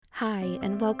Hi,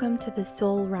 and welcome to the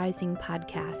Soul Rising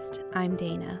podcast. I'm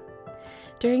Dana.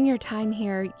 During your time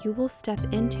here, you will step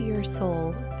into your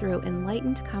soul through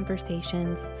enlightened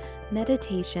conversations,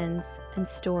 meditations, and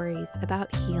stories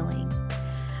about healing.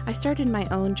 I started my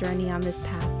own journey on this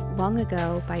path long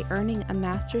ago by earning a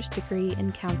master's degree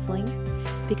in counseling,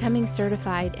 becoming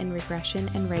certified in regression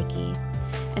and Reiki,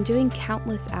 and doing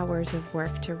countless hours of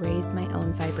work to raise my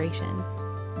own vibration.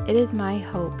 It is my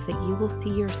hope that you will see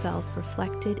yourself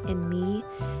reflected in me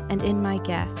and in my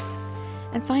guests,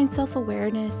 and find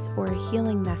self-awareness or a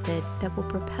healing method that will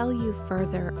propel you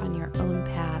further on your own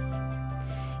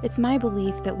path. It's my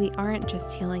belief that we aren't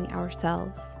just healing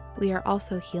ourselves, we are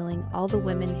also healing all the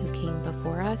women who came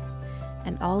before us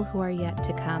and all who are yet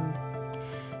to come.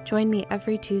 Join me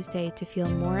every Tuesday to feel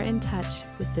more in touch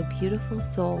with the beautiful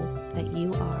soul that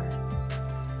you are.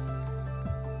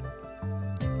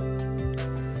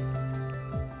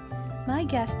 My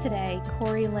guest today,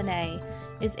 Kori Lynae,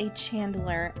 is a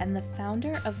channeler and the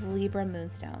founder of Libra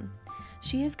Moonstone.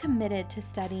 She is committed to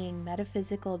studying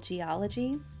metaphysical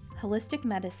geology, holistic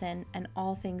medicine, and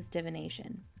all things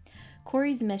divination.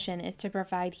 Kori's mission is to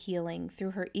provide healing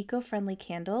through her eco-friendly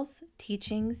candles,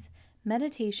 teachings,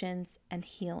 meditations, and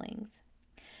healings.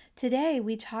 Today,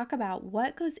 we talk about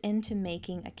what goes into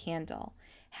making a candle,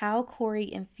 how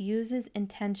Kori infuses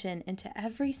intention into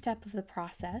every step of the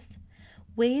process,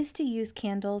 ways to use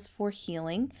candles for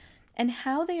healing, and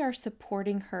how they are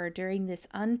supporting her during this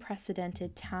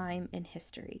unprecedented time in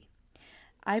history.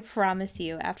 I promise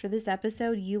you, after this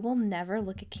episode, you will never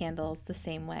look at candles the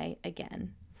same way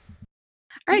again.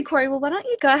 All right, Kori, well, why don't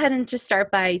you go ahead and just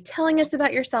start by telling us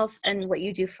about yourself and what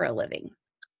you do for a living?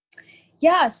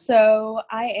 Yeah, so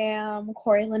I am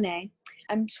Kori Lynae.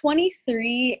 I'm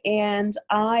 23 and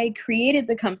I created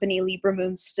the company Libra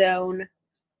Moonstone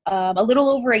a little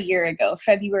over a year ago,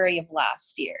 February of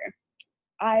last year.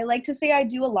 I like to say I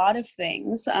do a lot of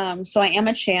things. So I am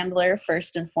a chandler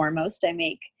first and foremost. I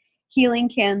make healing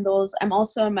candles. I'm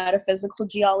also a metaphysical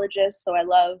geologist, so I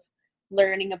love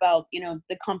learning about,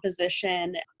 the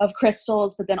composition of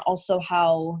crystals, but then also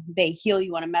how they heal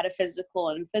you on a metaphysical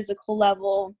and physical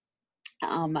level.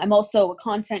 I'm also a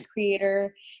content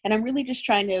creator, and I'm really just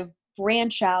trying to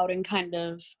branch out and kind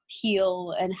of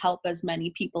heal and help as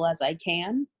many people as I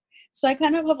can. So I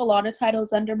kind of have a lot of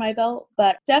titles under my belt,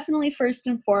 but definitely first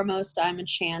and foremost, I'm a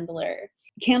chandler.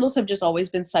 Candles have just always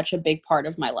been such a big part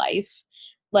of my life.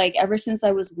 Like ever since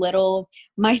I was little,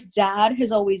 my dad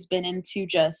has always been into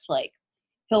just like,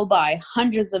 he'll buy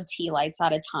hundreds of tea lights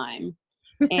at a time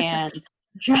and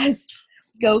just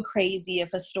go crazy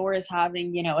if a store is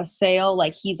having, a sale,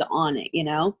 like he's on it,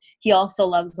 He also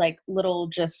loves like little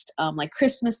just like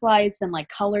Christmas lights and like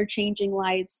color changing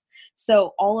lights.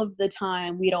 So all of the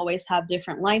time we'd always have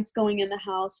different lights going in the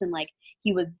house, and like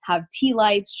he would have tea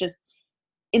lights just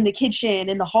in the kitchen,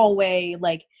 in the hallway,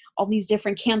 like all these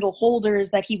different candle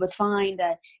holders that he would find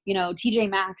at, TJ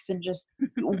Maxx and just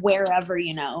wherever,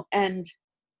 and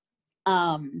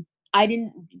I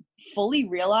didn't fully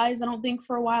realize, I don't think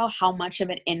for a while, how much of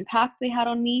an impact they had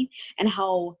on me, and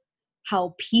how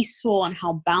peaceful and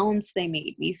how balanced they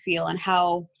made me feel, and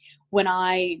how when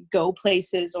I go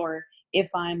places, or if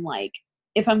I'm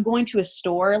going to a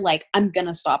store, like I'm going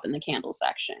to stop in the candle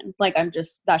section. Like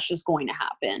that's just going to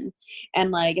happen.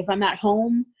 And like, if I'm at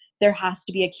home, there has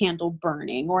to be a candle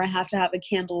burning, or I have to have a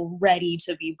candle ready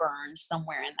to be burned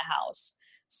somewhere in the house.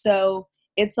 So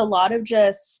it's a lot of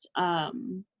just,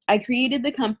 I created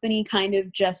the company kind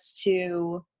of just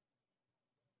to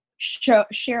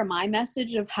share my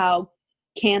message of how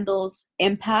candles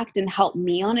impact and help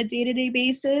me on a day-to-day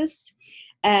basis,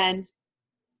 and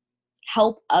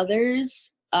help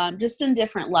others just in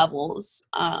different levels.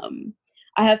 I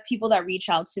have people that reach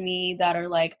out to me that are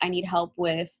like, I need help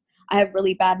with, I have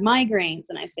really bad migraines.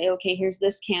 And I say, okay, here's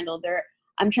this candle.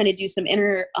 I'm trying to do some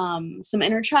inner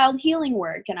child healing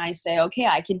work. And I say, okay,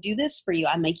 I can do this for you.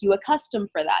 I make you a custom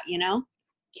for that,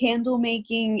 Candle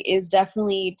making is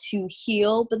definitely to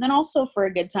heal, but then also for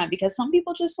a good time, because some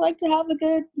people just like to have a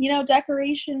good,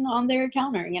 decoration on their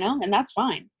counter, and that's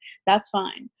fine. That's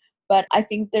fine. But I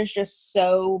think there's just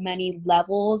so many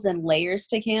levels and layers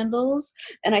to candles.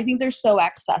 And I think they're so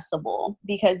accessible,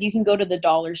 because you can go to the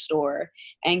dollar store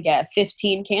and get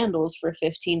 15 candles for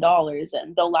 $15,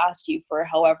 and they'll last you for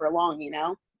however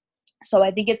long, So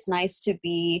I think it's nice to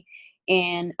be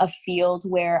in a field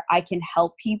where I can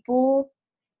help people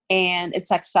and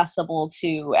it's accessible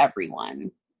to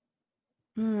everyone.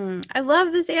 I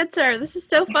love this answer. This is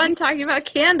so fun talking about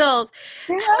candles.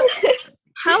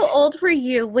 How old were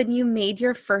you when you made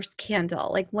your first candle?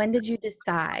 Like, when did you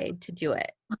decide to do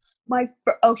it?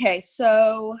 Okay,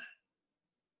 so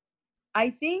I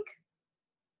think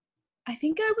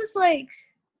I was like,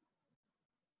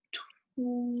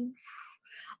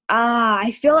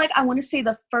 I feel like I want to say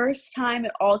the first time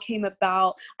it all came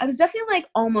about, I was definitely like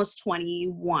almost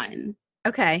 21.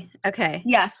 Okay. Okay.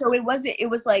 Yeah, so it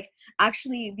was like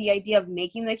actually the idea of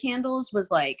making the candles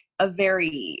was like a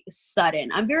very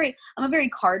sudden. I'm a very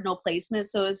cardinal placement,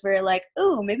 so it was very like,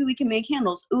 oh, maybe we can make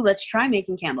candles. Oh, let's try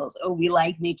making candles. Oh, we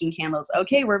like making candles.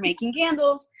 Okay, we're making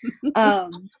candles.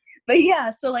 But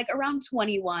yeah, so like around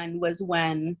 21 was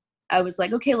when I was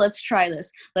like, okay, let's try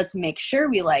this. Let's make sure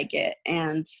we like it.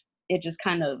 And it just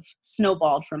kind of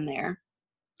snowballed from there.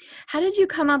 How did you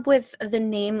come up with the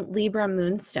name Libra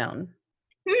Moonstone?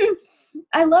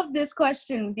 I love this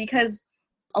question because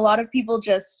a lot of people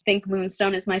just think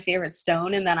moonstone is my favorite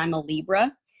stone and that I'm a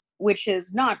Libra, which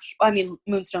is not, I mean,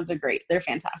 moonstones are great. They're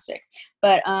fantastic.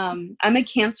 But I'm a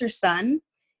Cancer sun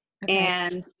Okay.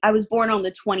 and I was born on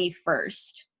the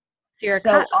 21st. So you're a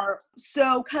So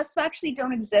cusp. cusps actually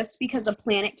don't exist because a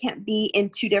planet can't be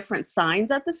in two different signs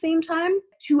at the same time.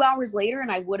 2 hours later,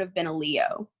 and I would have been a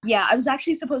Leo. Yeah, I was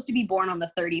actually supposed to be born on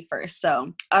the 31st,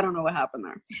 so I don't know what happened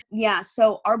there. Yeah,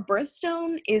 so our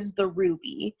birthstone is the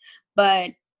ruby,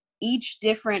 but each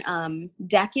different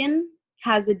decan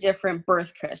has a different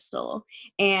birth crystal.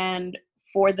 And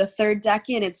for the third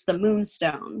decan, it's the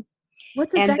moonstone.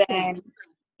 What's a And decan? then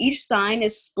each sign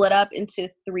is split up into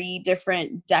 3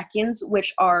 different decans,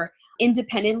 which are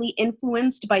independently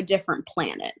influenced by different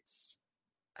planets.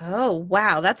 Oh,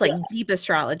 wow. That's like Yeah, deep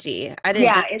astrology. I didn't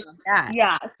yeah, know it's that.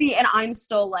 yeah. See, and I'm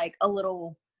still like a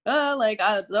little,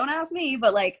 don't ask me,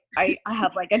 but like I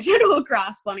have like a general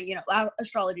grasp on it. You know,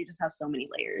 astrology just has so many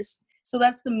layers. So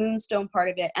that's the moonstone part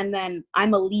of it, and then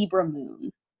I'm a Libra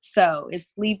moon, so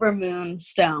it's Libra moon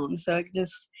stone. So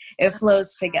it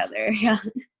flows together. Yeah,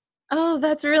 Oh,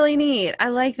 that's really neat. I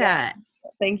like yeah. that.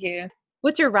 Thank you.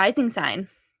 What's your rising sign?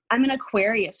 I'm an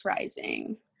Aquarius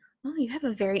rising. Oh, you have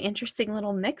a very interesting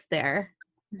little mix there.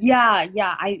 Yeah.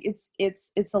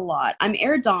 It's a lot. I'm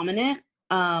air dominant.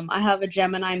 I have a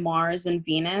Gemini, Mars, and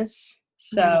Venus. Mhm.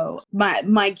 So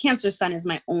my Cancer sun is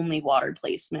my only water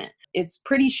placement. It's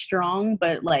pretty strong,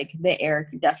 but like the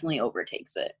air definitely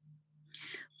overtakes it.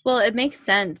 Well, it makes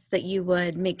sense that you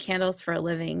would make candles for a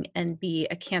living and be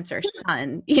a Cancer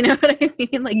sun. You know what I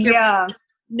mean? Like you're Yeah.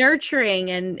 nurturing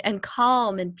and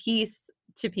calm and peace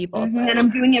to people. So And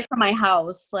I'm doing it for my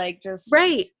house. Like just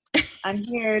right. I'm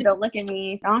here. Don't look at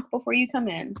me. Knock before you come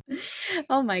in.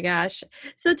 Oh my gosh.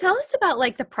 So tell us about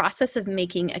like the process of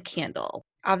making a candle.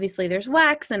 Obviously there's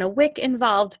wax and a wick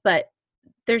involved, but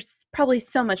there's probably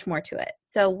so much more to it.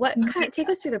 So what kind of take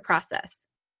us through the process?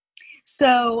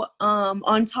 So,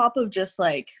 on top of just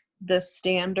like the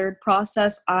standard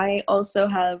process, I also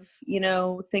have,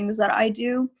 things that I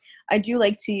do. I do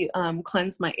like to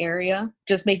cleanse my area,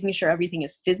 just making sure everything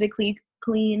is physically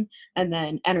clean and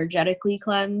then energetically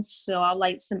cleansed. So I'll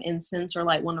light some incense or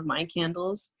light one of my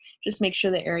candles, just make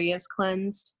sure the area is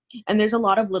cleansed. And there's a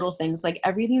lot of little things, like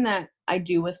everything that I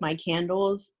do with my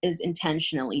candles is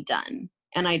intentionally done.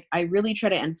 And I really try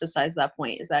to emphasize that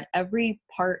point, is that every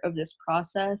part of this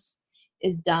process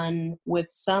is done with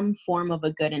some form of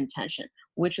a good intention,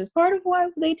 which is part of why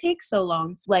they take so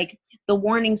long. Like the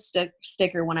warning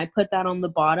sticker, when I put that on the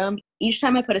bottom, each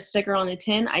time I put a sticker on the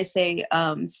tin, I say,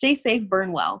 stay safe,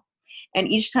 burn well. And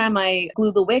each time I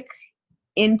glue the wick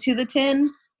into the tin,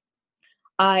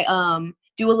 I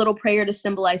do a little prayer to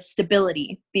symbolize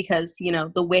stability, because,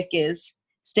 the wick is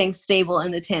staying stable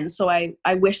in the tin. So I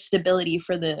wish stability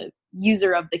for the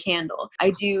user of the candle.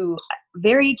 I do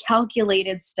very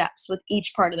calculated steps with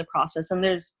each part of the process, and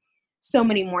there's so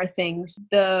many more things.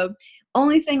 The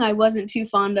only thing I wasn't too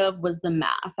fond of was the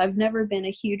math. I've never been a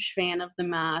huge fan of the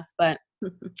math, but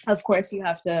of course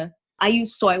I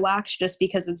use soy wax just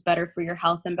because it's better for your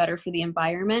health and better for the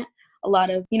environment. A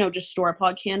lot of, just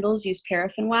store-bought candles use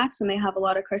paraffin wax, and they have a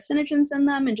lot of carcinogens in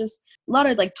them and just a lot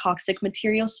of like toxic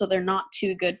materials, so they're not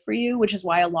too good for you, which is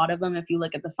why a lot of them, if you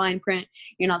look at the fine print,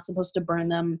 you're not supposed to burn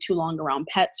them too long around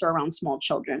pets or around small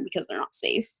children because they're not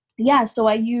safe. Yeah, so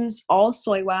I use all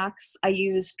soy wax. I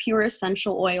use pure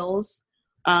essential oils,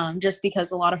 just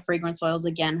because a lot of fragrance oils,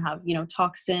 again, have,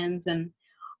 toxins. And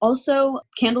also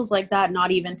candles like that, not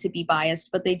even to be biased,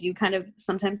 but they do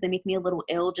sometimes they make me a little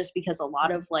ill, just because a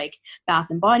lot of like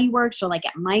Bath and Body Works or like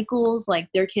at Michael's, like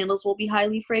their candles will be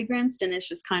highly fragranced, and it's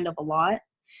just kind of a lot.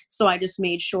 So I just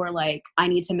made sure like I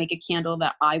need to make a candle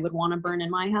that I would want to burn in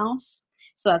my house.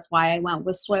 So that's why I went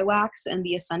with soy wax and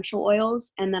the essential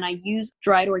oils. And then I use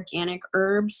dried organic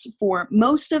herbs for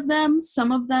most of them.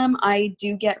 Some of them I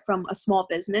do get from a small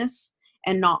business,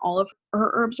 and not all of her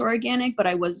herbs are organic, but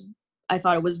I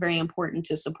thought it was very important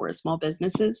to support small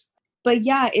businesses. But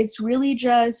yeah, it's really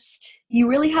just, you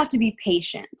really have to be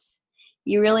patient.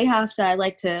 You really have to, I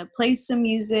like to play some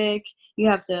music. You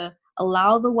have to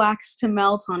allow the wax to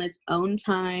melt on its own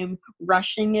time.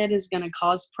 Rushing it is going to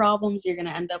cause problems. You're going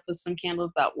to end up with some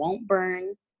candles that won't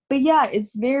burn. But yeah,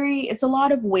 it's a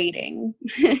lot of waiting.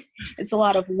 It's a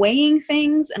lot of weighing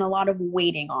things and a lot of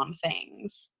waiting on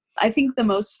things. I think the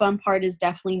most fun part is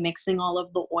definitely mixing all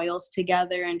of the oils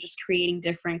together and just creating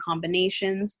different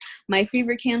combinations. My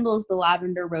favorite candle is the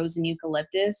lavender, rose, and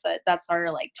eucalyptus. That's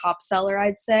our like top seller,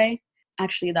 I'd say.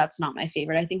 Actually, that's not my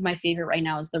favorite. I think my favorite right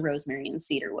now is the rosemary and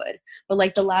cedarwood. But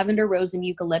like the lavender, rose, and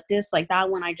eucalyptus, like that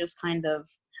one, I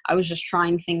was just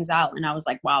trying things out and I was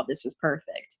like, wow, this is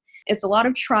perfect. It's a lot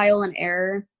of trial and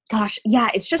error. Gosh, yeah,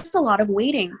 it's just a lot of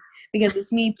waiting because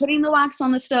it's me putting the wax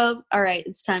on the stove. All right,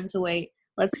 it's time to wait.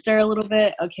 Let's stir a little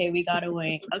bit. Okay, we gotta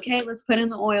wait. Okay, let's put in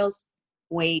the oils.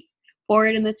 Wait. Pour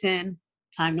it in the tin.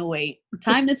 Time to wait.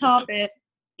 Time to top it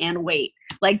and wait.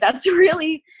 Like that's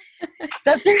really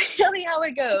how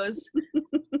it goes.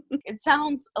 It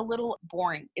sounds a little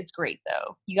boring. It's great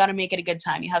though. You got to make it a good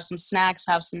time. You have some snacks,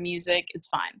 have some music. It's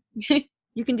fine.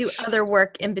 You can do other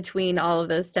work in between all of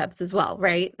those steps as well,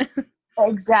 right?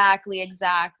 Exactly.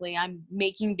 I'm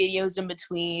making videos in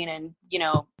between and,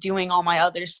 doing all my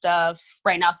other stuff.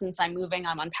 Right now, since I'm moving,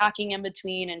 I'm unpacking in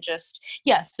between and just,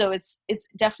 yeah. So it's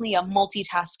definitely a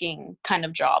multitasking kind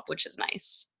of job, which is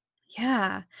nice.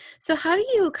 Yeah. So how do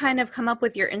you kind of come up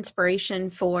with your inspiration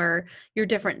for your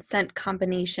different scent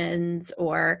combinations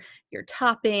or your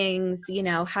toppings?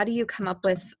 How do you come up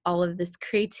with all of this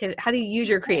how do you use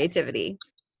your creativity?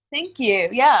 Thank you.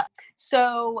 Yeah.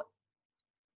 So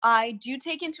I do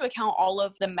take into account all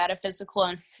of the metaphysical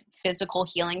and physical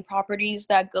healing properties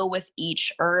that go with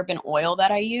each herb and oil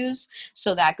that I use.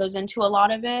 So that goes into a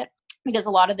lot of it because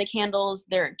a lot of the candles,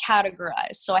 they're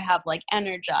categorized. So I have like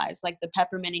energized, like the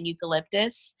peppermint and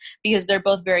eucalyptus, because they're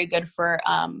both very good for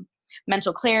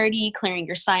mental clarity, clearing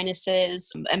your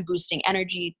sinuses, and boosting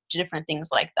energy, different things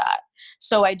like that.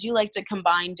 So I do like to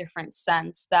combine different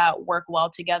scents that work well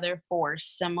together for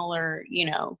similar,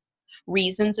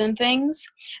 reasons and things.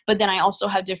 But then I also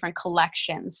have different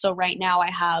collections. So right now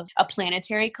I have a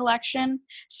planetary collection.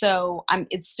 So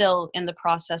it's still in the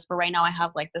process, but right now I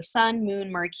have like the sun,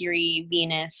 moon, Mercury,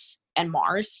 Venus, and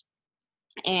Mars.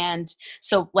 And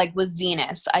so like with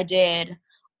Venus,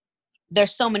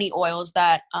 there's so many oils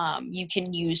that you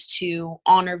can use to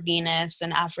honor Venus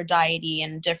and Aphrodite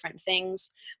and different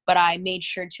things. But I made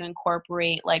sure to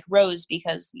incorporate like rose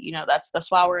because, that's the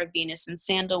flower of Venus, and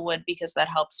sandalwood because that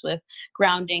helps with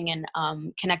grounding and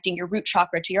connecting your root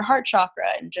chakra to your heart chakra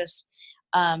and just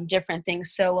different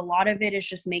things. So a lot of it is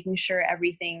just making sure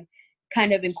everything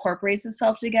kind of incorporates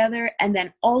itself together, and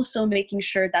then also making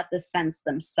sure that the scents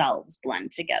themselves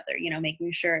blend together,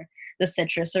 making sure the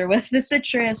citrus are with the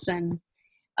citrus, and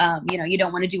you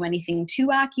don't want to do anything too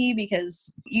wacky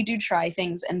because you do try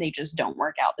things and they just don't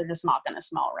work out. They're just not going to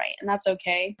smell right, and that's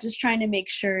okay. Just trying to make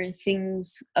sure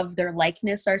things of their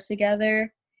likeness are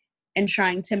together and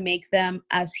trying to make them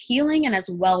as healing and as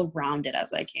well-rounded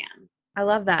as I can. I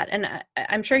love that. And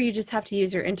I'm sure you just have to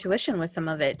use your intuition with some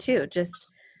of it too.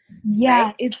 Yeah,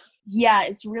 right?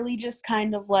 it's really just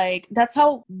kind of like, that's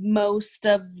how most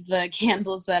of the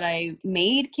candles that I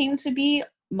made came to be.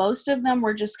 Most of them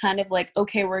were just kind of like,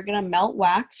 okay, we're going to melt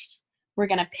wax, we're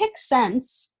going to pick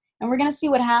scents, and we're going to see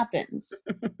what happens.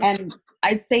 And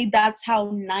I'd say that's how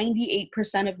 98%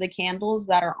 of the candles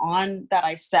that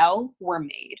I sell were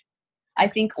made. I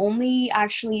think only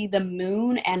actually the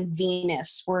moon and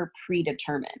Venus were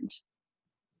predetermined.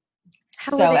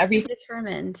 How were So they everything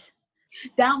determined?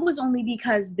 that was only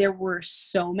because there were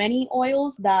so many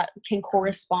oils that can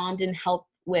correspond and help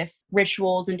with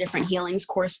rituals and different healings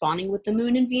corresponding with the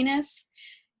moon and Venus.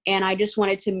 And I just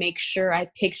wanted to make sure I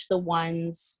picked the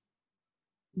ones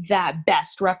that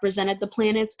best represented the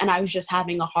planets. And I was just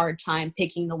having a hard time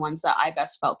picking the ones that I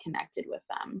best felt connected with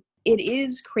them. It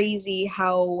is crazy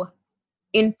how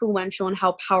influential and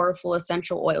how powerful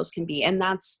essential oils can be, and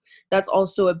that's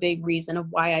also a big reason of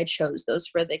why I chose those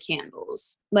for the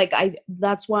candles.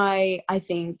 That's why I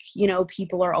think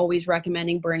people are always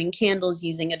recommending burning candles,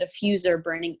 using a diffuser,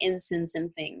 burning incense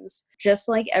and things. Just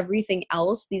like everything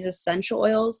else, these essential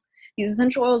oils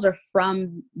are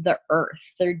from the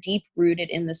earth. They're deep rooted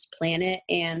in this planet,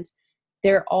 and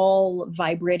they're all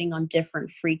vibrating on different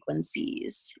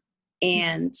frequencies.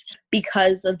 And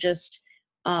because of just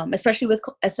especially with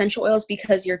essential oils,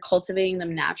 because you're cultivating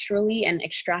them naturally and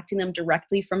extracting them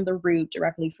directly from the root,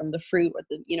 directly from the fruit, or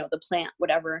the plant,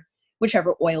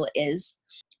 whichever oil it is,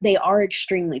 they are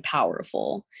extremely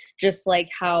powerful. Just like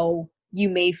how you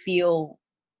may feel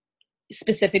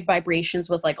specific vibrations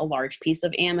with like a large piece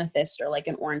of amethyst or like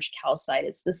an orange calcite.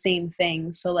 It's the same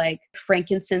thing. So like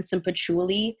frankincense and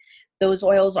patchouli, those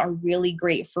oils are really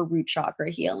great for root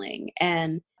chakra healing.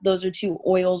 And those are two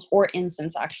oils, or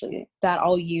incense actually, that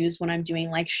I'll use when I'm doing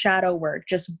like shadow work,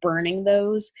 just burning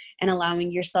those and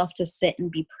allowing yourself to sit and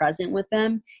be present with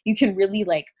them. You can really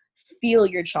like feel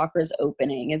your chakras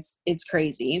opening. It's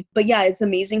crazy. But yeah, it's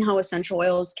amazing how essential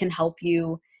oils can help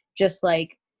you, just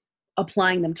like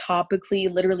applying them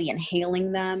topically, literally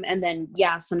inhaling them, and then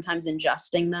sometimes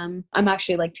ingesting them. I'm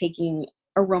actually like taking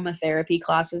aromatherapy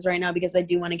classes right now because I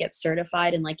do want to get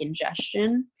certified in like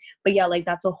ingestion. But yeah, like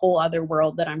that's a whole other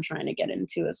world that I'm trying to get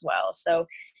into as well. So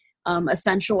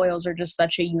essential oils are just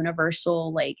such a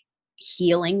universal like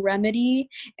healing remedy.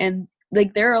 And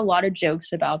like there are a lot of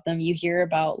jokes about them. You hear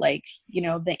about like,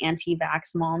 the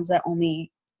anti-vax moms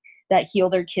that heal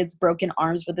their kids' broken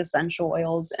arms with essential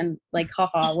oils, and like,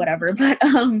 haha, whatever. But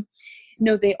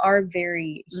no, they are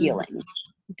very healing,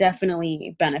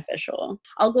 definitely beneficial.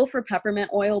 I'll go for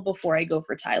peppermint oil before I go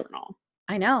for Tylenol.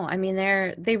 I know. I mean,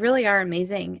 they really are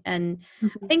amazing. And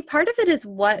I think part of it is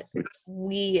what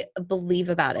we believe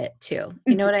about it too.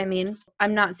 You know what I mean?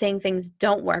 I'm not saying things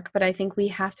don't work, but I think we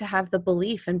have to have the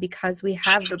belief. And because we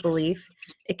have the belief,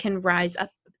 it can rise up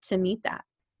to meet that.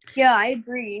 Yeah, I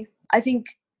agree. I think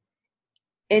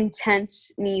intent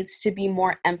needs to be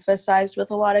more emphasized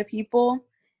with a lot of people,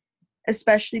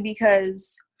 especially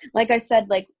because, like I said,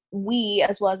 like we,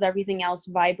 as well as everything else,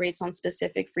 vibrates on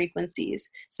specific frequencies.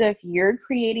 So if you're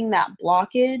creating that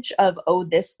blockage of, oh,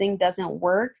 this thing doesn't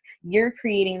work, you're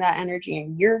creating that energy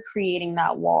and you're creating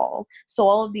that wall. So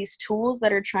all of these tools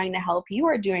that are trying to help you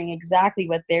are doing exactly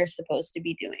what they're supposed to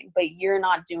be doing, but you're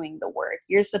not doing the work.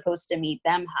 You're supposed to meet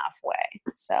them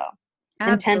halfway. So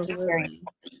intent is very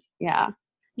important. Yeah.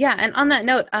 Yeah. And on that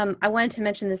note, I wanted to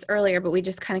mention this earlier, but we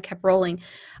just kind of kept rolling.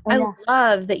 I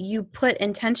love that you put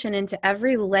intention into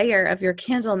every layer of your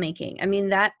candle making. I mean,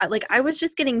 that like, I was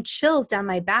just getting chills down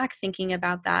my back thinking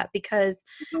about that, because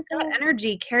that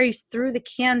energy carries through the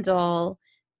candle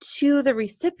to the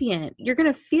recipient. You're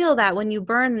going to feel that when you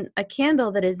burn a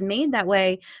candle that is made that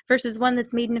way versus one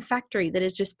that's made in a factory that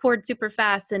is just poured super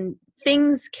fast, and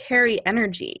things carry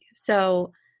energy.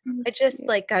 So I just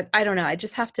I don't know. I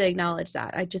just have to acknowledge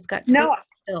that. I just got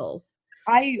chills.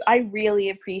 I really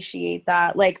appreciate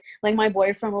that. Like my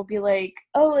boyfriend will be like,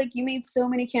 oh, like you made so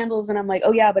many candles. And I'm like,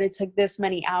 oh yeah, but it took this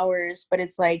many hours. But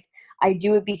it's like, I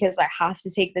do it because I have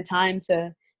to take the time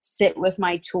to sit with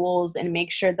my tools and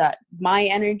make sure that my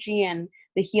energy and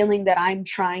the healing that I'm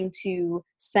trying to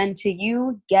send to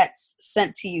you gets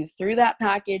sent to you through that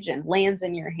package and lands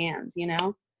in your hands,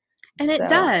 And it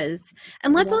does.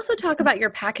 And let's also talk about your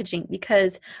packaging,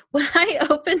 because when I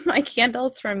opened my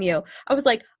candles from you, I was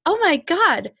like, oh my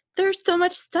God, there's so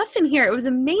much stuff in here. It was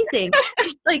amazing.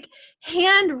 It's like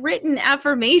handwritten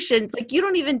affirmations. Like you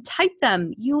don't even type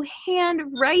them, you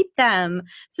handwrite them.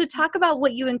 So talk about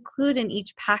what you include in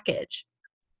each package.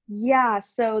 Yeah,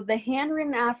 so the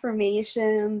handwritten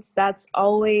affirmations, that's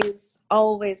always,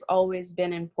 always, always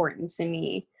been important to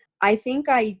me. I think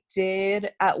I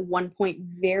did at one point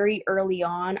very early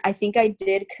on, I think I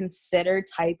did consider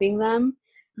typing them.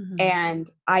 And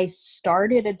I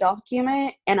started a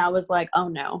document and I was like, oh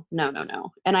no.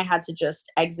 And I had to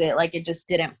just exit. Like it just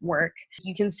didn't work.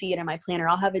 You can see it in my planner.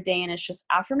 I'll have a day and it's just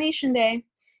affirmation day.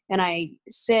 And I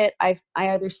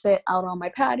either sit out on my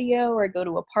patio or go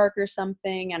to a park or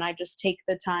something. And I just take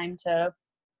the time to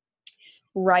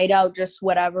write out just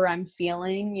whatever I'm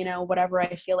feeling, whatever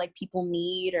I feel like people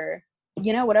need, or,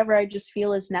 whatever I just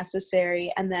feel is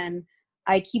necessary. And then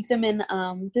I keep them in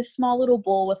this small little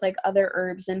bowl with like other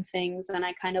herbs and things. And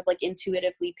I kind of like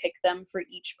intuitively pick them for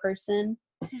each person.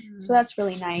 So that's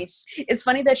really nice. It's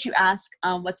funny that you ask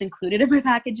what's included in my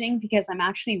packaging, because I'm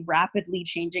actually rapidly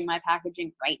changing my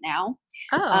packaging right now.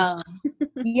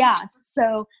 Yeah,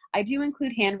 so I do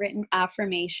include handwritten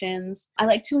affirmations. I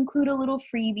like to include a little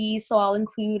freebie, so I'll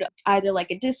include either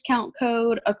like a discount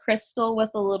code, a crystal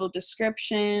with a little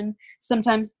description.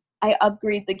 Sometimes I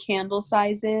upgrade the candle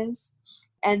sizes,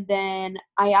 and then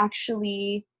I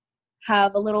actually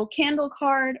have a little candle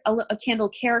card, a candle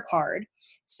care card.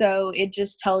 So it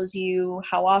just tells you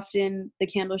how often the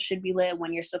candle should be lit,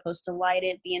 when you're supposed to light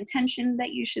it, the intention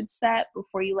that you should set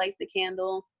before you light the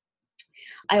candle.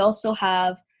 I also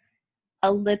have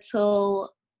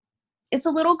it's a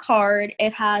little card.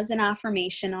 It has an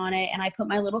affirmation on it, and I put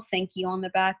my little thank you on the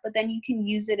back, but then you can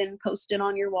use it and post it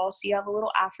on your wall. So you have a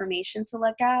little affirmation to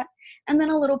look at, and then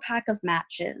a little pack of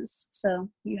matches. So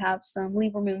you have some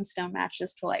Libra Moonstone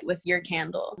matches to light with your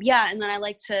candle. Yeah. And then I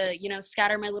like to,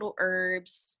 scatter my little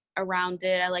herbs. around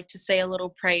it. I like to say a little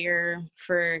prayer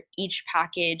for each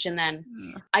package, and then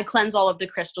Mm. I cleanse all of the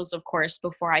crystals, of course,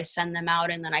 before I send them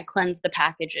out, and then I cleanse the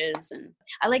packages. And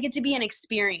I like it to be an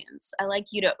experience. I like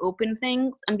you to open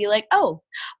things and be like, oh,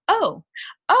 oh,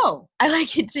 oh. I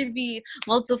like it to be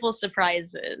multiple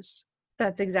surprises.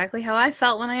 That's exactly how I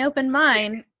felt when I opened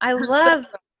mine. So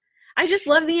I just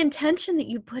love the intention that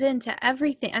you put into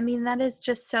everything. I mean, that is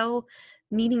just so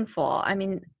meaningful. I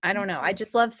mean, I don't know. I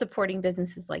just love supporting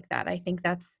businesses like that. I think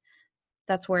that's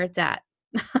where it's at.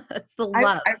 That's the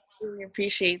love. I really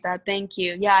appreciate that. Thank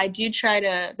you. Yeah, I do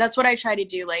that's what I try to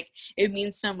do. Like, it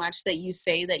means so much that you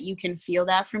say that you can feel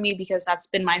that for me, because that's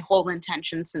been my whole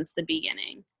intention since the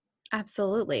beginning.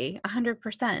 Absolutely.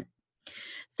 100%.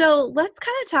 So let's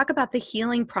kind of talk about the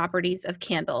healing properties of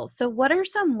candles. So what are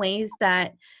some ways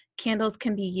that candles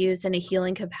can be used in a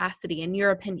healing capacity, in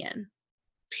your opinion?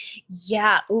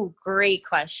 Yeah. Oh, great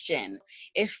question.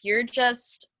 If you're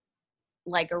just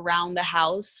like around the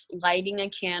house, lighting a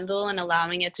candle and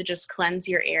allowing it to just cleanse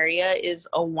your area is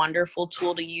a wonderful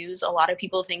tool to use. A lot of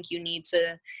people think you need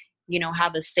to,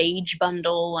 have a sage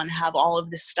bundle and have all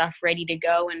of this stuff ready to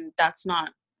go. And that's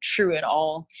not true at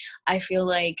all. I feel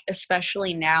like,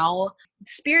 especially now,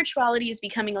 spirituality is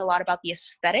becoming a lot about the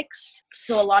aesthetics.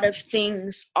 So a lot of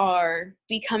things are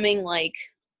becoming like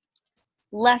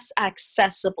less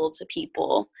accessible to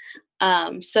people.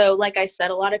 So like I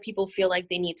said, a lot of people feel like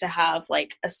they need to have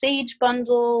like a sage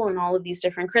bundle and all of these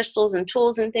different crystals and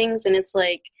tools and things. And it's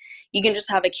like, you can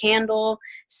just have a candle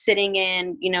sitting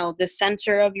in, the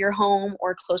center of your home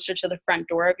or closer to the front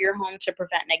door of your home to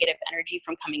prevent negative energy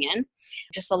from coming in.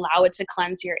 Just allow it to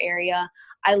cleanse your area.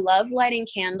 I love lighting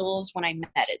candles when I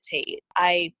meditate.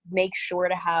 I make sure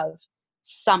to have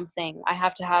something. I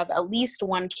have to have at least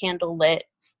one candle lit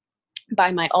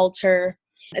by my altar,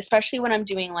 especially when I'm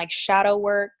doing like shadow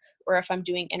work, or if I'm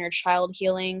doing inner child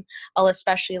healing. I'll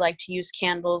especially like to use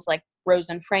candles like rose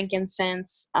and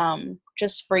frankincense,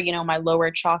 just for, my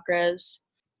lower chakras.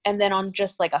 And then on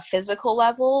just like a physical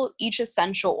level, each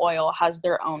essential oil has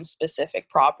their own specific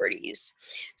properties.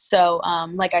 So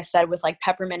like I said, with like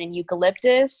peppermint and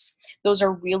eucalyptus, those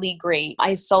are really great.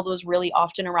 I sell those really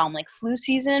often around like flu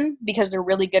season because they're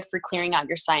really good for clearing out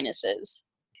your sinuses.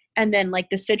 And then like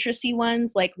the citrusy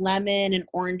ones like lemon and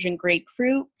orange and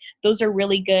grapefruit, those are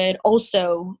really good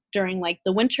also during like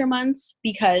the winter months,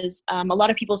 because a lot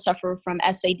of people suffer from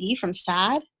SAD, from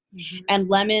SAD. Mhm. And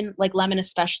lemon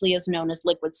especially, is known as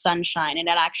liquid sunshine, and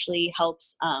it actually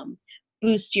helps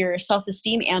boost your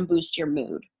self-esteem and boost your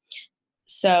mood.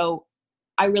 So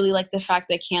I really like the fact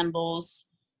that candles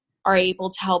are able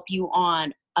to help you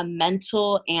on a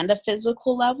mental and a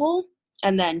physical level,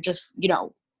 and then just,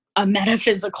 a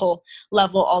metaphysical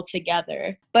level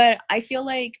altogether. But I feel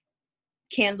like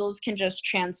candles can just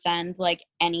transcend like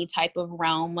any type of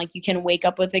realm. Like, you can wake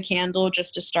up with a candle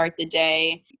just to start the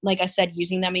day. Like I said,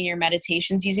 using them in your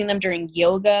meditations, using them during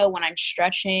yoga, when I'm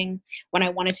stretching, when I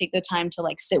want to take the time to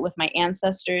like sit with my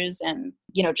ancestors and,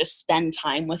 just spend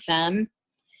time with them.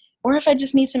 Or if I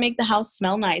just need to make the house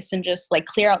smell nice and just like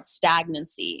clear out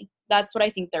stagnancy. That's what I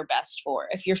think they're best for.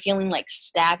 If you're feeling like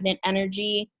stagnant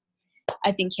energy,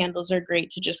 I think candles are great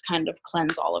to just kind of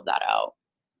cleanse all of that out.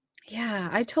 Yeah,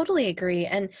 I totally agree.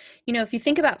 And, if you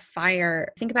think about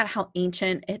fire, think about how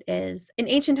ancient it is. In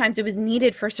ancient times, it was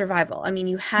needed for survival. I mean,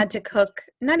 you had to cook,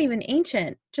 not even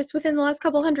ancient, just within the last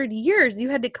couple hundred years, you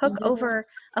had to cook over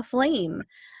a flame.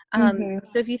 Mm-hmm.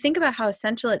 So if you think about how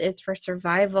essential it is for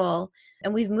survival,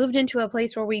 and we've moved into a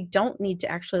place where we don't need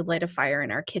to actually light a fire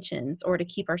in our kitchens or to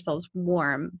keep ourselves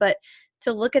warm, but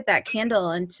to look at that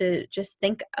candle and to just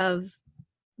think of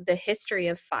the history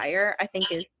of fire, I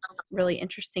think is really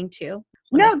interesting too.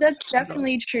 When I No, think that's of candles.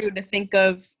 definitely true, to think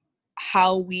of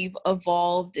how we've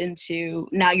evolved into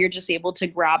now you're just able to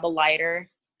grab a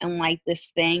lighter and light this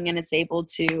thing, and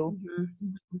Mhm.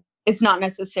 it's not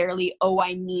necessarily, oh,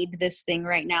 I need this thing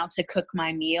right now to cook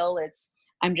my meal. It's,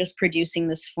 I'm just producing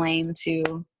this flame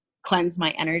to cleanse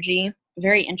my energy.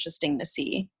 Very interesting to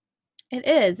see. It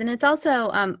is, and it's also,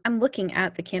 I'm looking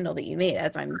at the candle that you made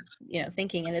as I'm,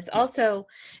 thinking, and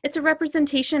it's a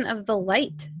representation of the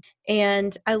light.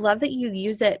 And I love that you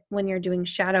use it when you're doing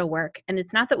shadow work. And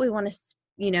it's not that we want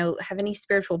to, have any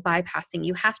spiritual bypassing.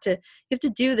 You have to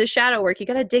do the shadow work. You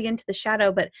got to dig into the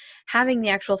shadow, but having the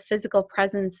actual physical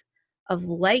presence of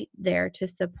light there to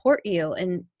support you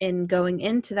in going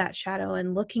into that shadow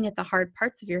and looking at the hard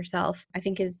parts of yourself, I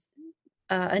think is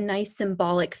a nice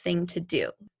symbolic thing to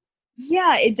do.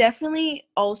 Yeah, it definitely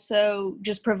also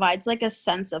just provides like a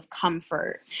sense of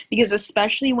comfort because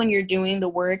especially when you're doing the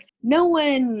work, no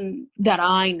one that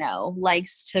I know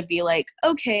likes to be like,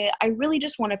 okay, I really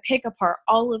just want to pick apart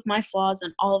all of my flaws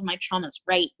and all of my traumas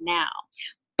right now.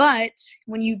 But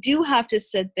when you do have to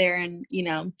sit there and,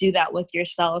 do that with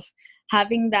yourself,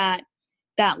 having that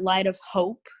light of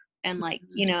hope and like,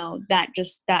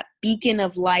 that beacon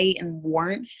of light and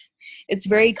warmth, it's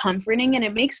very comforting and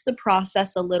it makes the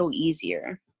process a little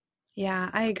easier. Yeah,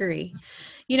 I agree.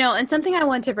 And something I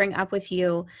want to bring up with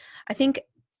you, I think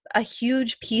a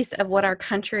huge piece of what our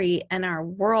country and our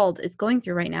world is going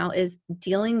through right now is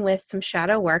dealing with some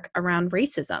shadow work around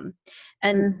racism.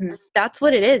 And Hmm. that's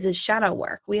what it is shadow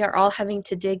work. We are all having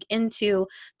to dig into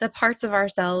the parts of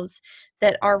ourselves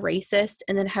that are racist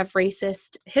and then have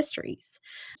racist histories.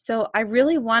 So I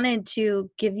really wanted to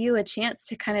give you a chance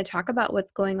to kind of talk about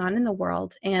what's going on in the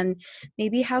world and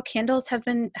maybe how candles have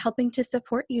been helping to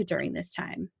support you during this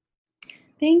time.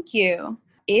 Thank you.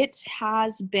 It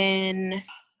has been,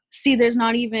 see, there's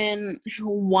not even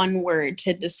one word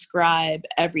to describe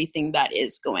everything that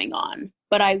is going on,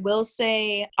 but I will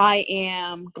say I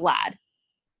am glad.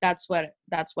 That's what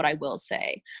I will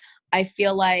say. I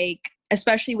feel like,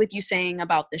 especially with you saying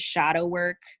about the shadow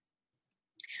work,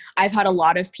 I've had a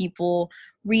lot of people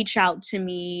reach out to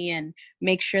me and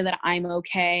make sure that I'm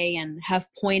okay and have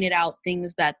pointed out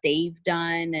things that they've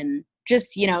done. And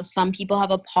just, some people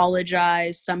have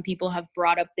apologized. Some people have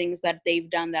brought up things that they've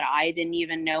done that I didn't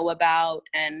even know about.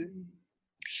 And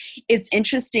it's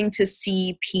interesting to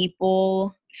see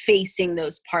people facing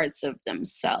those parts of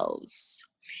themselves.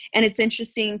 And it's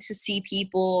interesting to see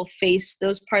people face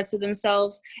those parts of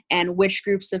themselves and which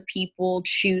groups of people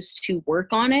choose to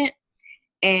work on it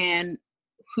and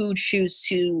who choose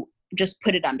to just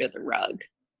put it under the rug.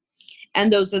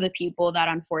 And those are the people that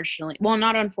unfortunately, well,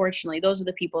 not unfortunately, those are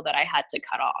the people that I had to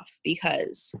cut off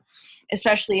because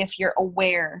especially if you're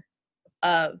aware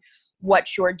of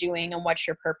what you're doing and what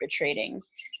you're perpetrating,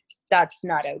 that's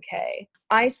not okay.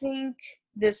 I think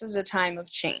this is a time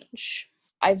of change.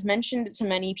 I've mentioned it to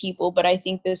many people, but I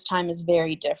think this time is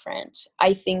very different.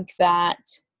 I think that,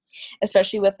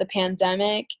 especially with the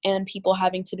pandemic and people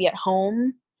having to be at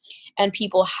home and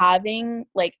people having,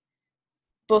 like,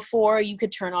 before you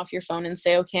could turn off your phone and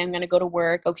say, okay, I'm going to go to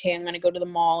work. Okay, I'm going to go to the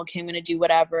mall. Okay, I'm going to do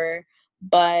whatever.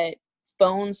 But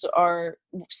phones are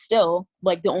still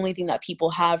like the only thing that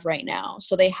people have right now.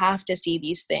 So they have to see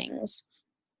these things.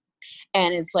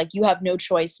 And it's like you have no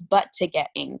choice but to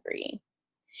get angry.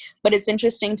 But it's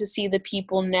interesting to see the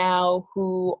people now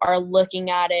who are looking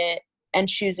at it and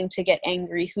choosing to get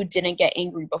angry who didn't get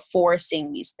angry before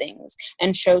seeing these things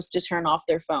and chose to turn off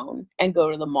their phone and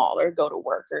go to the mall or go to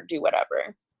work or do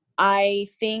whatever. I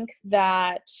think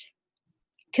that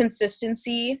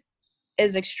consistency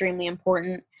is extremely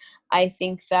important. I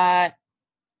think that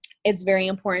it's very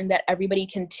important that everybody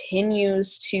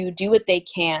continues to do what they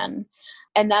can.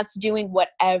 And that's doing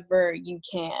whatever you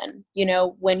can.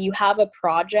 When you have a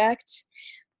project,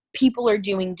 people are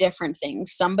doing different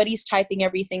things. Somebody's typing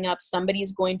everything up.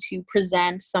 Somebody's going to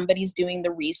present. Somebody's doing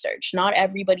the research. Not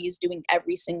everybody is doing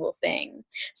every single thing.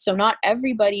 So not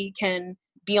everybody can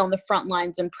be on the front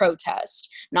lines and protest.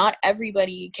 Not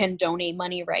everybody can donate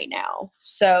money right now.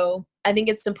 So I think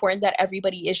it's important that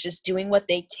everybody is just doing what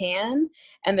they can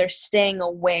and they're staying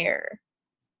aware,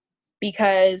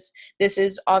 because this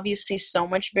is obviously so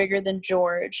much bigger than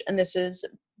George, and this is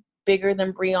bigger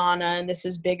than Brianna, and this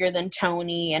is bigger than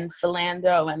Tony and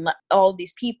Philando and all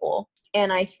these people.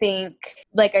 And I think,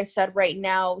 like I said, right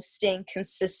now, staying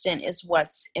consistent is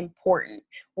what's important.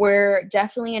 We're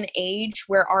definitely an age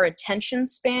where our attention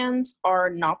spans are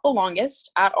not the longest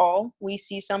at all. We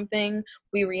see something,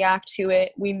 we react to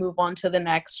it, we move on to the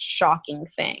next shocking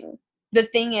thing. The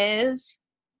thing is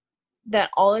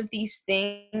that all of these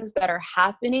things that are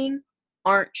happening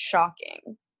aren't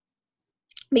shocking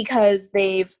because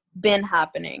they've been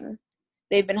happening.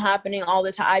 They've been happening all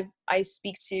the time. I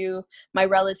speak to my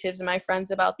relatives and my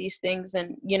friends about these things,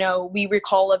 and we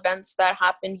recall events that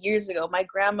happened years ago. My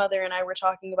grandmother and I were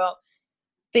talking about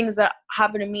things that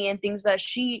happened to me and things that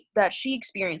she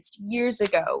experienced years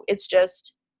ago. It's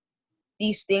just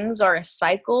these things are a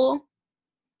cycle,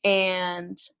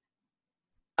 and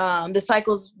the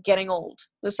cycle's getting old.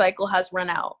 The cycle has run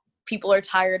out. People are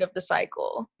tired of the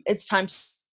cycle. It's time to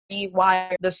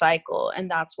rewire the cycle,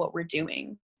 and that's what we're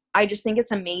doing. I just think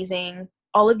it's amazing,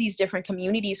 all of these different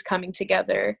communities coming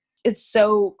together. It's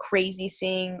so crazy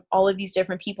seeing all of these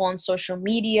different people on social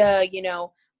media,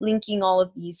 linking all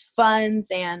of these funds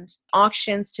and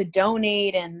auctions to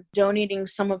donate and donating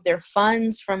some of their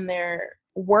funds from their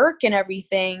work and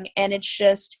everything. And it's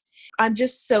just, I'm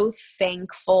just so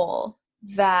thankful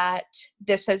that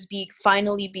this has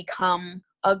finally become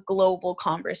a global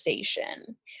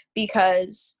conversation,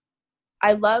 because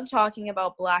I love talking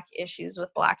about Black issues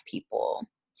with Black people.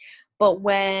 But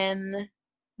when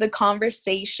the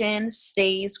conversation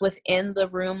stays within the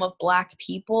room of Black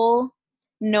people,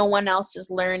 no one else is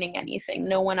learning anything.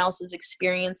 No one else is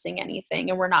experiencing anything,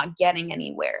 and we're not getting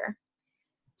anywhere.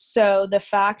 So the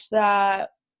fact that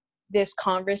this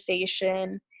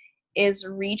conversation is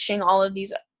reaching all of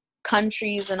these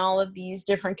countries and all of these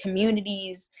different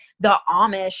communities, the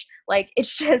Amish, like,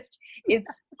 it's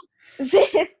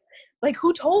like,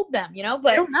 who told them,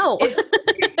 But I don't know.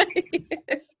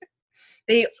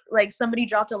 they, like, somebody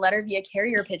dropped a letter via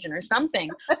carrier pigeon or something.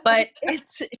 But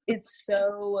it's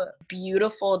so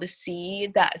beautiful to see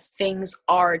that things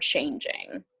are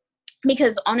changing,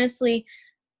 because honestly,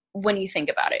 when you think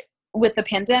about it, with the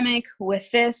pandemic, with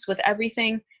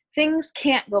everything, things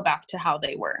can't go back to how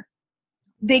they were.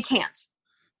 They can't.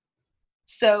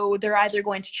 So they're either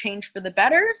going to change for the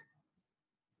better,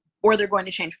 or they're going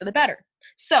to change for the better.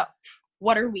 So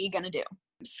what are we going to do?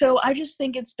 So I just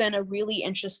think it's been a really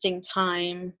interesting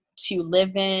time to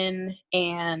live in.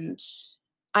 And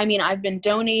I mean, I've been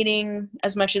donating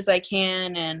as much as I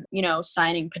can, and,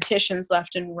 signing petitions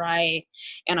left and right.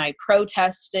 And I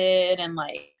protested, and,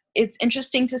 like, it's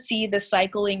interesting to see the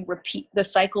cycle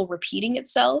repeating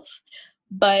itself.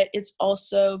 But it's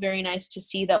also very nice to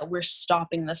see that we're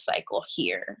stopping the cycle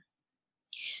here.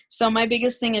 So my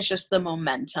biggest thing is just the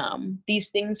momentum. These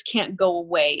things can't go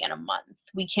away in a month.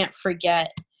 We can't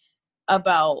forget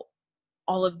about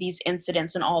all of these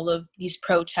incidents and all of these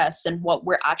protests and what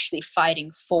we're actually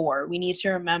fighting for. We need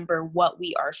to remember what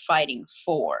we are fighting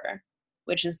for,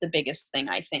 which is the biggest thing,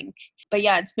 I think. But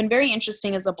yeah, it's been very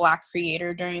interesting as a Black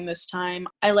creator during this time.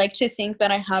 I like to think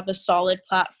that I have a solid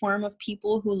platform of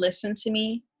people who listen to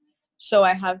me. So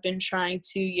I have been trying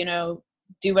to,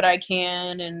 do what I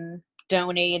can and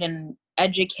donate and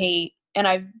educate. And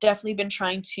I've definitely been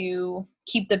trying to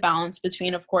keep the balance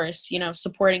between, of course,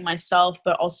 supporting myself,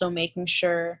 but also making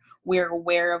sure we're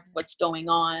aware of what's going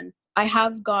on. I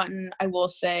have gotten, I will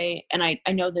say, and I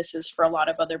know this is for a lot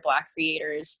of other Black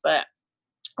creators, but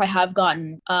I have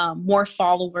gotten more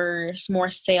followers, more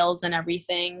sales and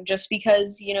everything, just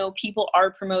because, people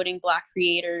are promoting Black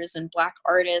creators and Black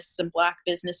artists and Black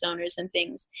business owners and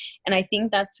things. And I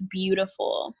think that's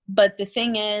beautiful. But the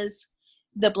thing is,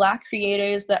 the Black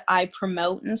creators that I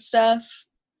promote and stuff,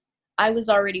 I was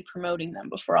already promoting them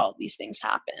before all of these things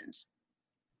happened.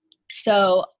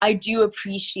 So I do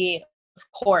appreciate, of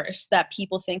course, that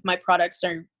people think my products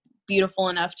are beautiful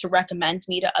enough to recommend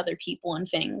me to other people and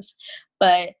things,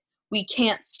 but we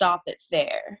can't stop it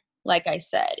there. Like I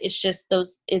said, it's just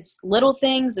it's little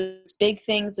things, it's big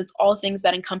things, it's all things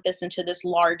that encompass into this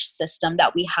large system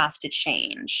that we have to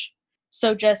change.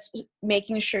 So just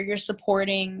making sure you're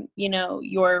supporting,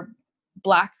 your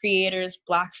Black creators,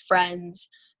 Black friends,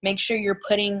 make sure you're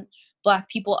putting Black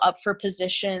people up for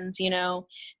positions,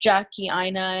 Jackie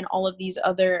Ina and all of these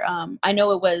other, I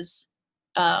know it was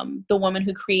the woman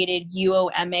who created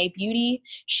UOMA Beauty.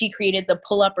 She created the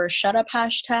pull up or shut up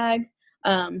hashtag,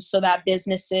 so that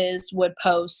businesses would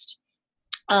post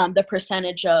the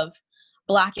percentage of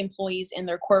Black employees in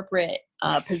their corporate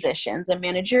positions and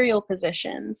managerial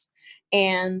positions.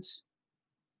 And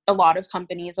a lot of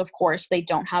companies, of course, they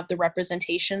don't have the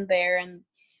representation there, and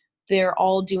they're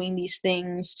all doing these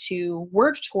things to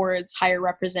work towards higher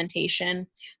representation.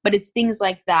 But it's things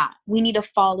like that. We need to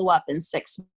follow up in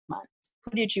 6 months.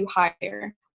 Who did you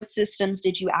hire? What systems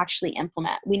did you actually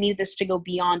implement? We need this to go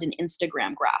beyond an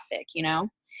Instagram graphic,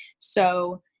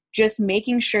 So just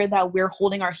making sure that we're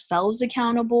holding ourselves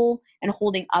accountable and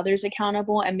holding others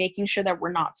accountable, and making sure that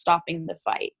we're not stopping the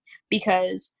fight,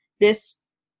 because this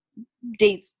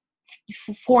dates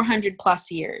 400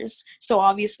 plus years. So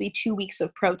obviously 2 weeks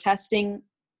of protesting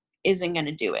isn't going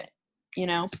to do it,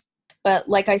 But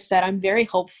like I said, I'm very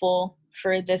hopeful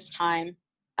for this time.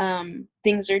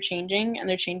 Things are changing, and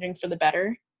they're changing for the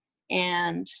better,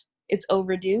 and it's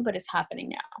overdue, but it's happening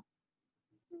now.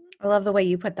 I love the way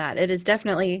you put that. It is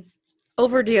definitely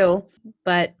overdue,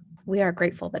 but we are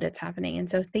grateful that it's happening. And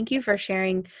so thank you for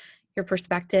sharing your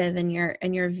perspective and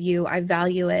your view. I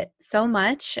value it so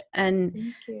much.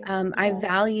 And I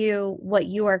value what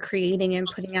you are creating and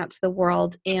putting out to the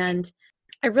world. And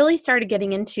I really started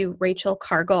getting into Rachel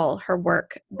Cargill, her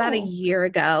work, about a year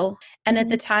ago. And at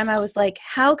the time I was like,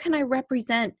 how can I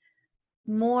represent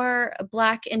more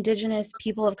Black, Indigenous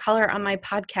people of color on my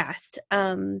podcast?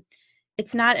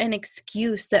 It's not an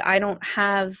excuse that I don't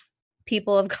have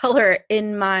people of color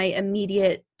in my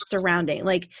immediate surrounding.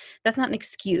 Like, that's not an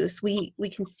excuse. We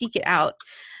can seek it out.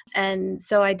 And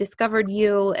so I discovered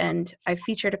you, and I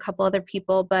featured a couple other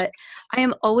people, but I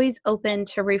am always open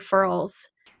to referrals.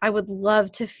 I would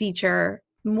love to feature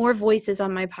more voices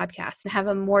on my podcast and have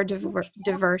a more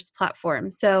diverse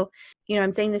platform. So,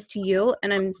 I'm saying this to you,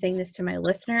 and I'm saying this to my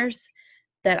listeners,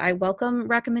 that I welcome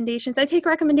recommendations. I take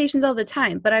recommendations all the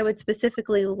time, but I would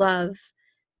specifically love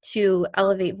to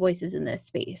elevate voices in this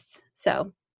space.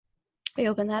 So I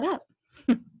open that up.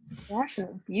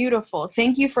 Definitely. Beautiful.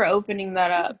 Thank you for opening that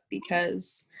up,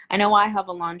 because I know I have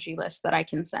a laundry list that I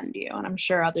can send you, and I'm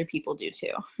sure other people do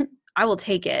too. I will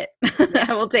take it. Yeah.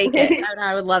 I will take it. And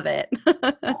I would love it.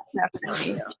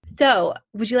 Definitely. So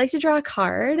would you like to draw a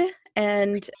card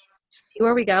and see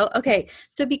where we go? Okay.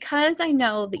 So because I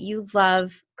know that you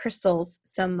love crystals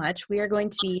so much, we are going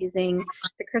to be using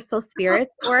the Crystal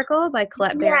Spirits Oracle by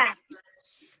Colette Barrett.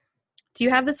 Yes. Do you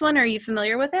have this one? Or are you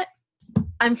familiar with it?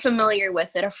 I'm familiar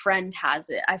with it. A friend has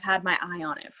it. I've had my eye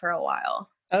on it for a while.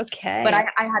 Okay. But I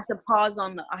had to pause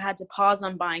on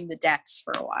buying the decks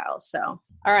for a while. So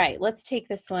all right, let's take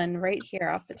this one right here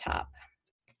off the top.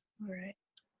 all right.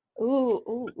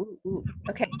 Ooh.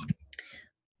 Okay.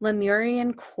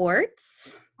 Lemurian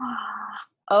quartz.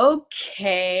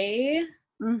 Okay.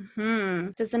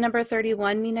 Does the number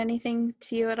 31 mean anything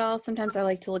to you at all? Sometimes I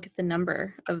like to look at the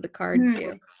number of the card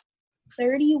too.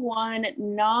 31,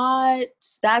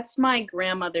 that's my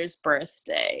grandmother's birth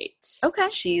date. Okay.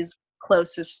 She's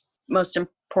closest, most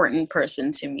important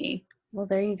person to me. Well,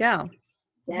 there you go.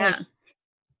 Yeah. Hey.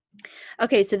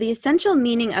 Okay, so the essential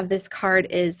meaning of this card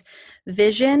is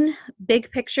vision, big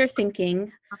picture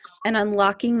thinking, and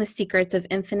unlocking the secrets of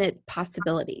infinite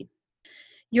possibility.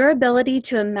 Your ability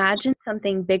to imagine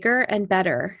something bigger and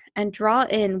better and draw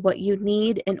in what you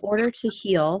need in order to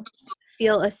heal,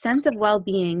 feel a sense of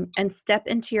well-being, and step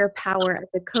into your power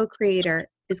as a co-creator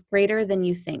is greater than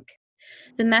you think.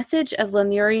 The message of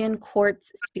Lemurian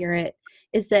Quartz Spirit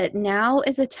is that now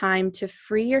is a time to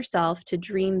free yourself to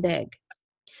dream big.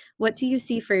 What do you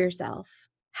see for yourself?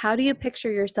 How do you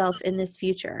picture yourself in this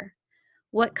future?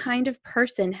 What kind of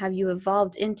person have you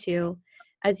evolved into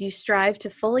as you strive to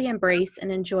fully embrace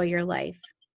and enjoy your life?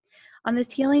 On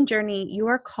this healing journey, you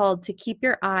are called to keep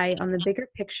your eye on the bigger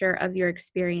picture of your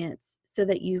experience so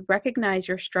that you recognize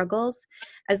your struggles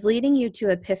as leading you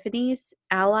to epiphanies,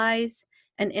 allies,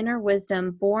 and inner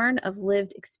wisdom born of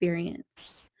lived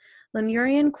experience.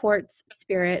 Lemurian Quartz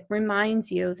Spirit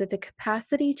reminds you that the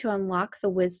capacity to unlock the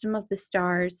wisdom of the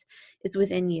stars is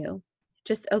within you.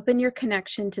 Just open your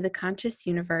connection to the conscious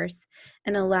universe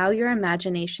and allow your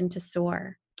imagination to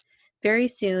soar. Very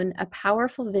soon, a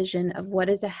powerful vision of what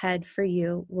is ahead for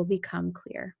you will become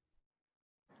clear.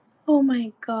 Oh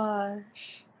my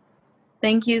gosh.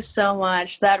 Thank you so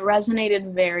much. That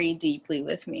resonated very deeply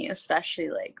with me,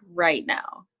 especially like right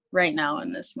now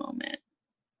in this moment.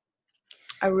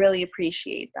 I really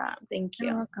appreciate that. Thank you.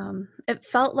 You're welcome. It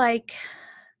felt like,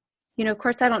 of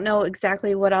course, I don't know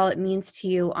exactly what all it means to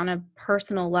you on a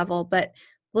personal level, but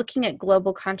looking at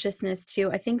global consciousness too,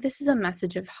 I think this is a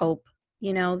message of hope,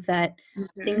 that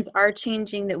things are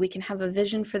changing, that we can have a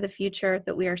vision for the future,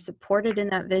 that we are supported in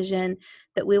that vision,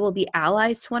 that we will be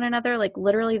allies to one another. Like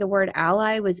literally the word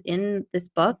ally was in this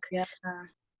book. Yeah.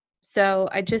 So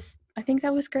I think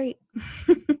that was great.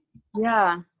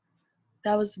 Yeah.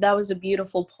 That was a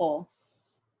beautiful pull.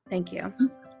 Thank you.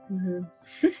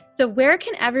 So where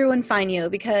can everyone find you?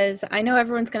 Because I know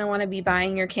everyone's going to want to be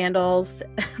buying your candles.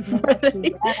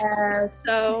 Yes.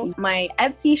 So my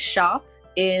Etsy shop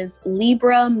is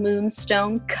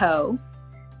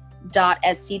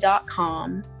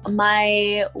libramoonstoneko.etsy.com.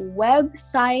 My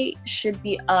website should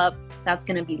be up. That's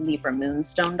going to be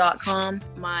libramoonstone.com.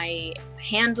 My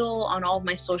handle on all of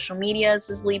my social medias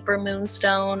is Libra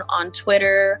Moonstone, on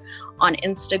Twitter, on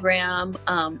Instagram.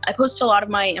 I post a lot of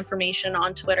my information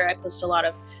on Twitter. I post a lot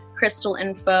of crystal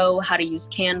info, how to use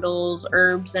candles,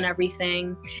 herbs, and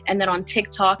everything. And then on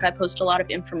TikTok, I post a lot of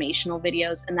informational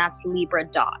videos, and that's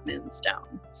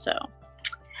libra.moonstone. So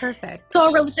perfect. It's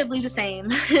all relatively the same.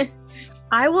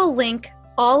 I will link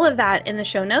all of that in the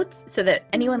show notes so that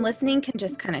anyone listening can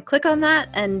just kind of click on that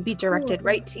and be directed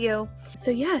right to you.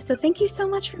 So thank you so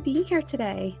much for being here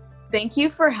today. Thank you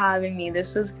for having me.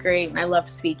 This was great, and I loved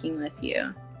speaking with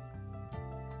you.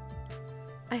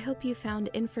 I hope you found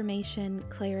information,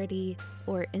 clarity,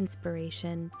 or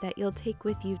inspiration that you'll take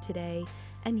with you today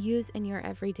and use in your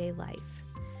everyday life.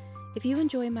 If you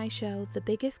enjoy my show, the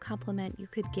biggest compliment you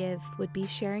could give would be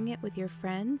sharing it with your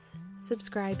friends,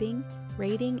 subscribing,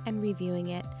 rating, and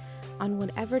reviewing it on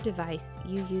whatever device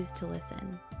you use to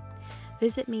listen.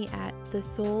 Visit me at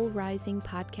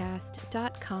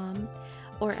thesoulrisingpodcast.com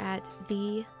or at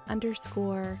 _Soul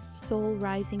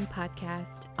Rising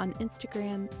Podcast on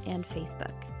Instagram and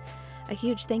Facebook. A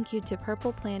huge thank you to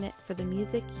Purple Planet for the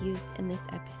music used in this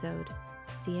episode.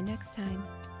 See you next time.